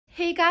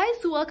Hey guys,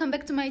 welcome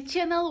back to my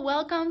channel.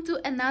 Welcome to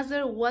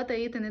another What I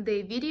Eat in a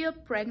Day video,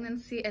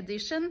 pregnancy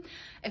edition.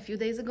 A few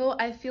days ago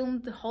I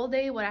filmed the whole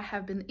day what I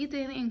have been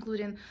eating,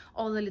 including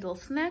all the little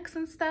snacks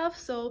and stuff.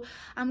 So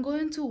I'm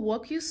going to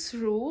walk you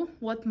through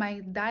what my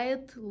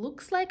diet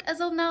looks like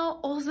as of now.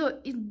 Also,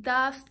 it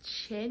does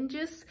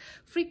changes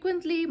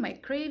frequently, my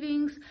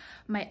cravings,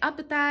 my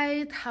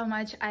appetite, how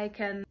much I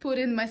can put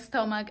in my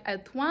stomach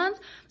at once.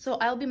 So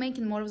I'll be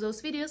making more of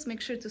those videos.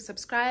 Make sure to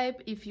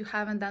subscribe if you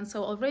haven't done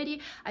so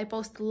already. I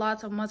post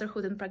lots of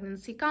motherhood and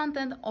pregnancy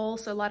content,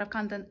 also a lot of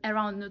content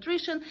around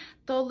nutrition,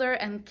 toddler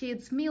and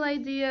kids meal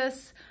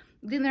ideas,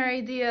 dinner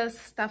ideas,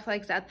 stuff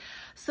like that.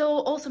 So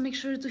also make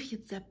sure to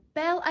hit the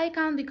bell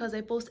icon because I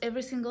post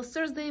every single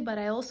Thursday, but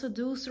I also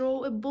do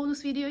throw a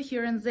bonus video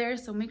here and there,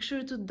 so make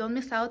sure to don't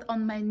miss out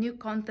on my new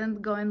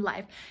content going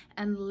live.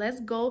 And let's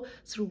go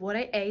through what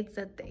I ate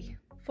that day.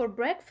 For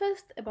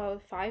breakfast,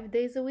 about 5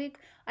 days a week,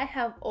 I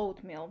have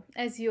oatmeal,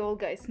 as you all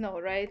guys know,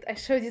 right? I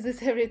show you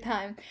this every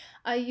time.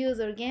 I use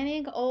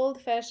organic,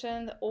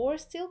 old-fashioned or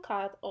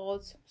steel-cut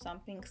oats, some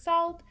pink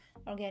salt,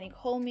 organic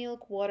whole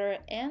milk, water,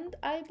 and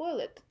I boil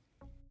it.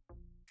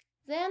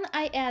 Then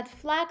I add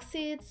flax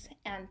seeds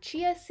and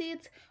chia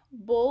seeds.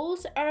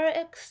 Both are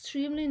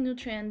extremely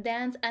nutrient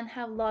dense and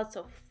have lots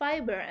of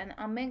fiber and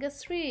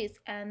omega-3s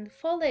and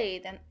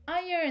folate and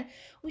iron,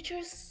 which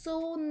are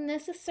so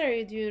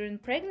necessary during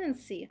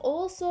pregnancy.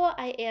 Also,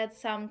 I add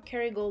some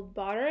Kerrygold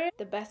butter,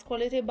 the best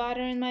quality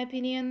butter in my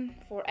opinion,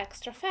 for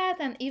extra fat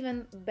and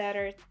even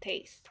better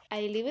taste.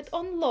 I leave it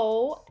on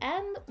low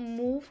and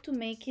move to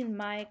making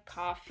my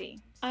coffee.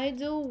 I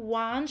do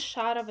 1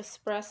 shot of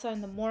espresso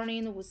in the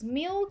morning with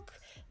milk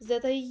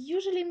that I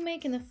usually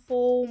make in a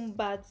foam,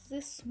 but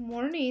this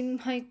morning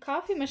my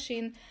coffee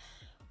machine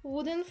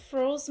wouldn't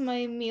froze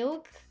my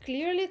milk,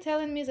 clearly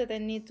telling me that I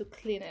need to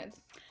clean it.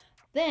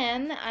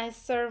 Then I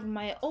serve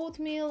my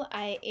oatmeal.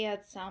 I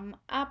add some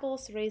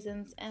apples,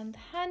 raisins, and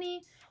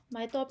honey.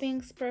 My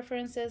toppings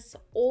preferences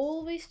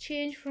always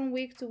change from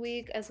week to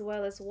week, as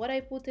well as what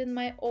I put in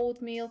my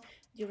oatmeal.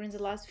 During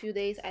the last few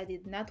days I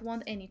did not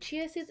want any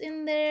chia seeds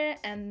in there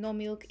and no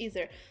milk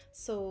either,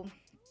 so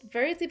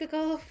very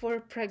typical for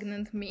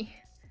pregnant me.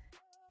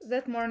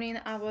 That morning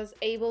I was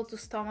able to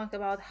stomach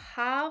about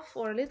half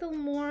or a little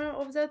more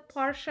of that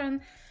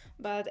portion,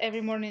 but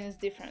every morning is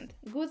different.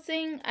 Good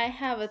thing I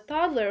have a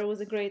toddler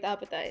with a great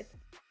appetite.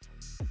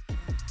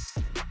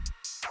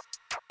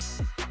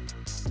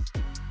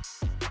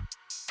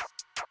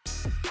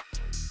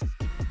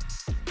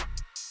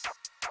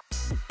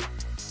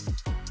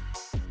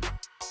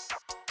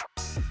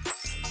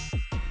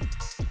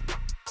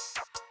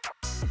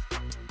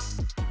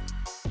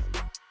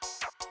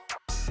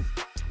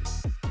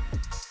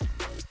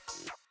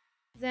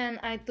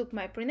 Then I took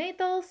my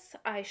prenatals.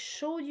 I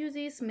showed you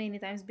this many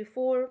times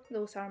before.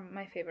 Those are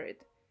my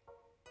favorite.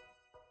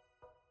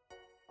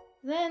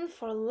 Then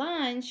for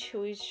lunch,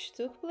 which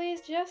took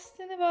place just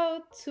in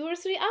about 2 or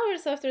 3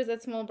 hours after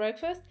that small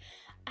breakfast,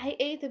 I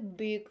ate a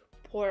big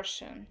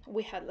portion.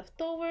 We had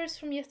leftovers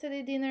from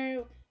yesterday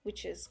dinner,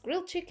 which is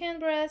grilled chicken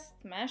breast,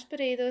 mashed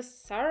potatoes,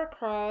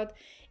 sauerkraut,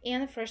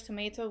 and a fresh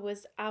tomato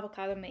with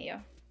avocado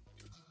mayo.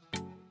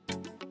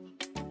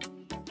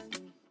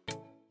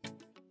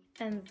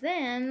 And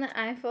then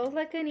I felt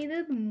like I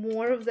needed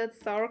more of that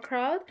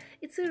sauerkraut.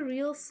 It's a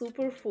real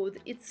superfood.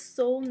 It's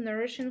so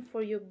nourishing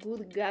for your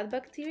good gut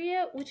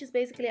bacteria, which is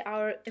basically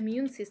our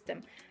immune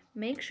system.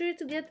 Make sure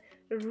to get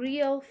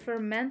real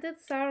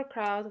fermented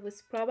sauerkraut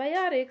with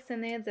probiotics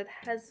in it that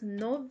has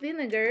no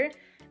vinegar,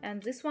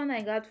 and this one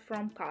I got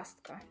from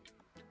Costco.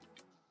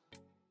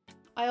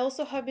 I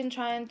also have been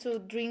trying to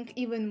drink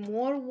even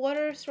more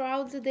water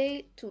throughout the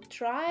day to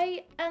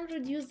try and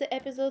reduce the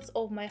episodes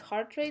of my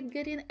heart rate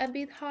getting a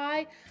bit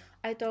high.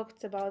 I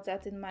talked about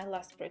that in my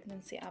last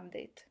pregnancy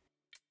update.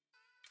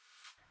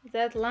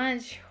 That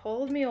lunch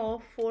held me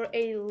off for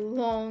a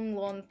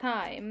long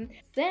time.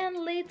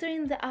 Then later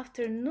in the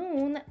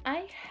afternoon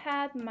I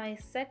had my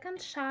second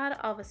shot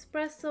of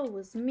espresso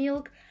with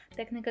milk,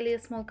 technically a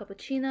small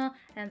cappuccino,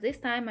 and this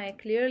time I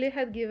clearly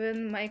had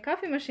given my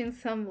coffee machine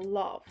some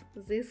love.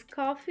 This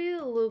coffee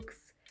looks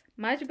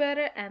much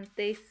better and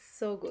tastes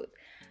so good.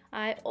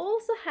 I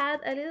also had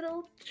a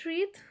little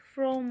treat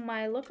from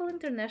my local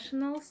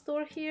international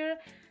store here.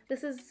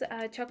 This is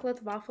a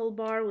chocolate waffle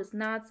bar with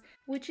nuts,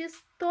 which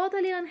is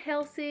totally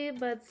unhealthy,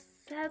 but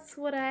that's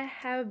what I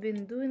have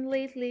been doing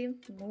lately,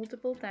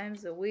 multiple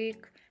times a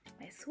week.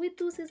 My sweet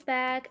tooth is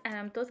back and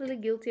I'm totally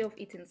guilty of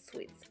eating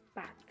sweets,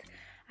 but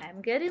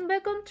I'm getting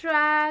back on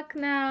track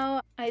now.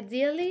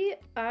 Ideally,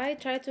 I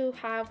try to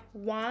have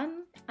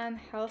 1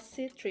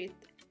 unhealthy treat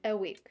a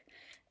week.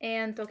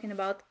 And talking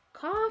about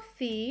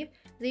coffee,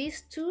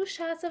 these 2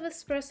 shots of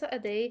espresso a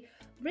day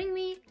bring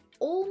me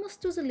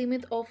almost to the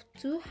limit of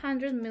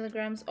 200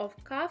 milligrams of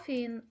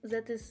caffeine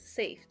that is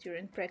safe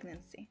during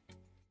pregnancy.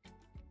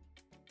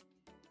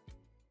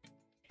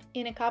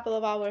 In a couple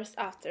of hours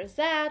after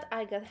that,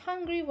 I got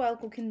hungry while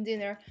cooking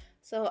dinner,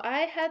 so I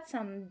had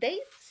some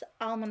dates,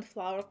 almond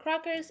flour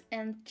crackers,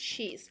 and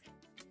cheese.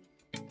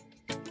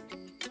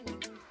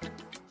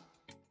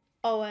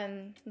 Oh,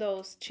 and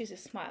those cheesy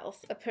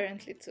smiles,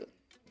 apparently too.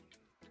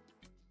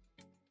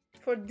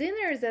 For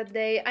dinner that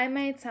day, I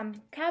made some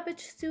cabbage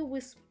stew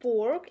with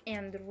pork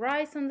and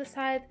rice on the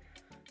side.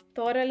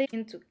 Totally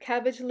into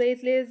cabbage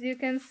lately, as you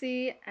can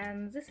see,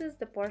 and this is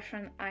the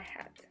portion I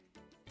had.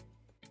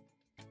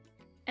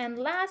 And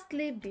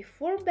lastly,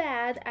 before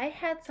bed, I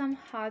had some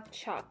hot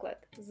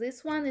chocolate.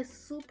 This one is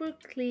super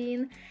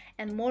clean,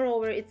 and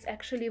moreover, it's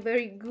actually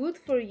very good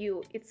for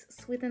you. It's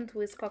sweetened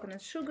with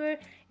coconut sugar,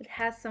 it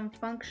has some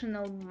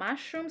functional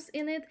mushrooms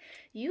in it.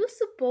 You're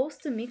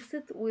supposed to mix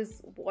it with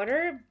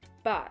water,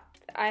 but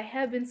I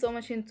have been so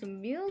much into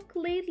milk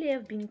lately.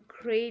 I've been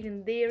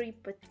craving dairy,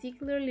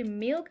 particularly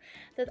milk,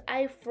 that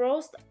I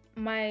froze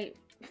my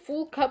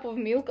full cup of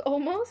milk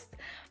almost,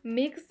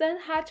 mix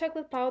that hot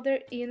chocolate powder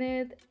in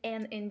it,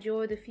 and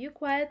enjoyed a few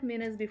quiet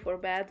minutes before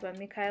bed when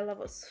Michaela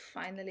was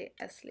finally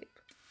asleep.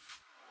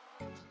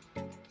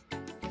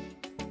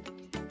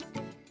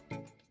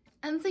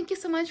 And thank you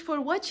so much for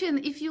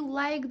watching. If you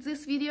liked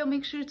this video,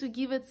 make sure to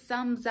give it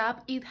thumbs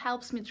up. It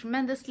helps me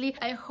tremendously.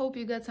 I hope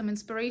you got some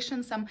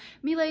inspiration, some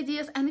meal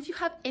ideas. And if you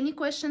have any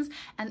questions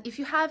and if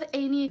you have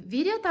any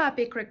video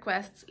topic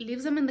requests,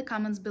 leave them in the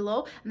comments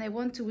below. And I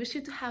want to wish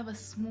you to have a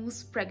smooth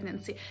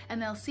pregnancy.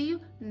 And I'll see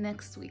you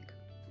next week.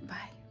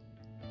 Bye.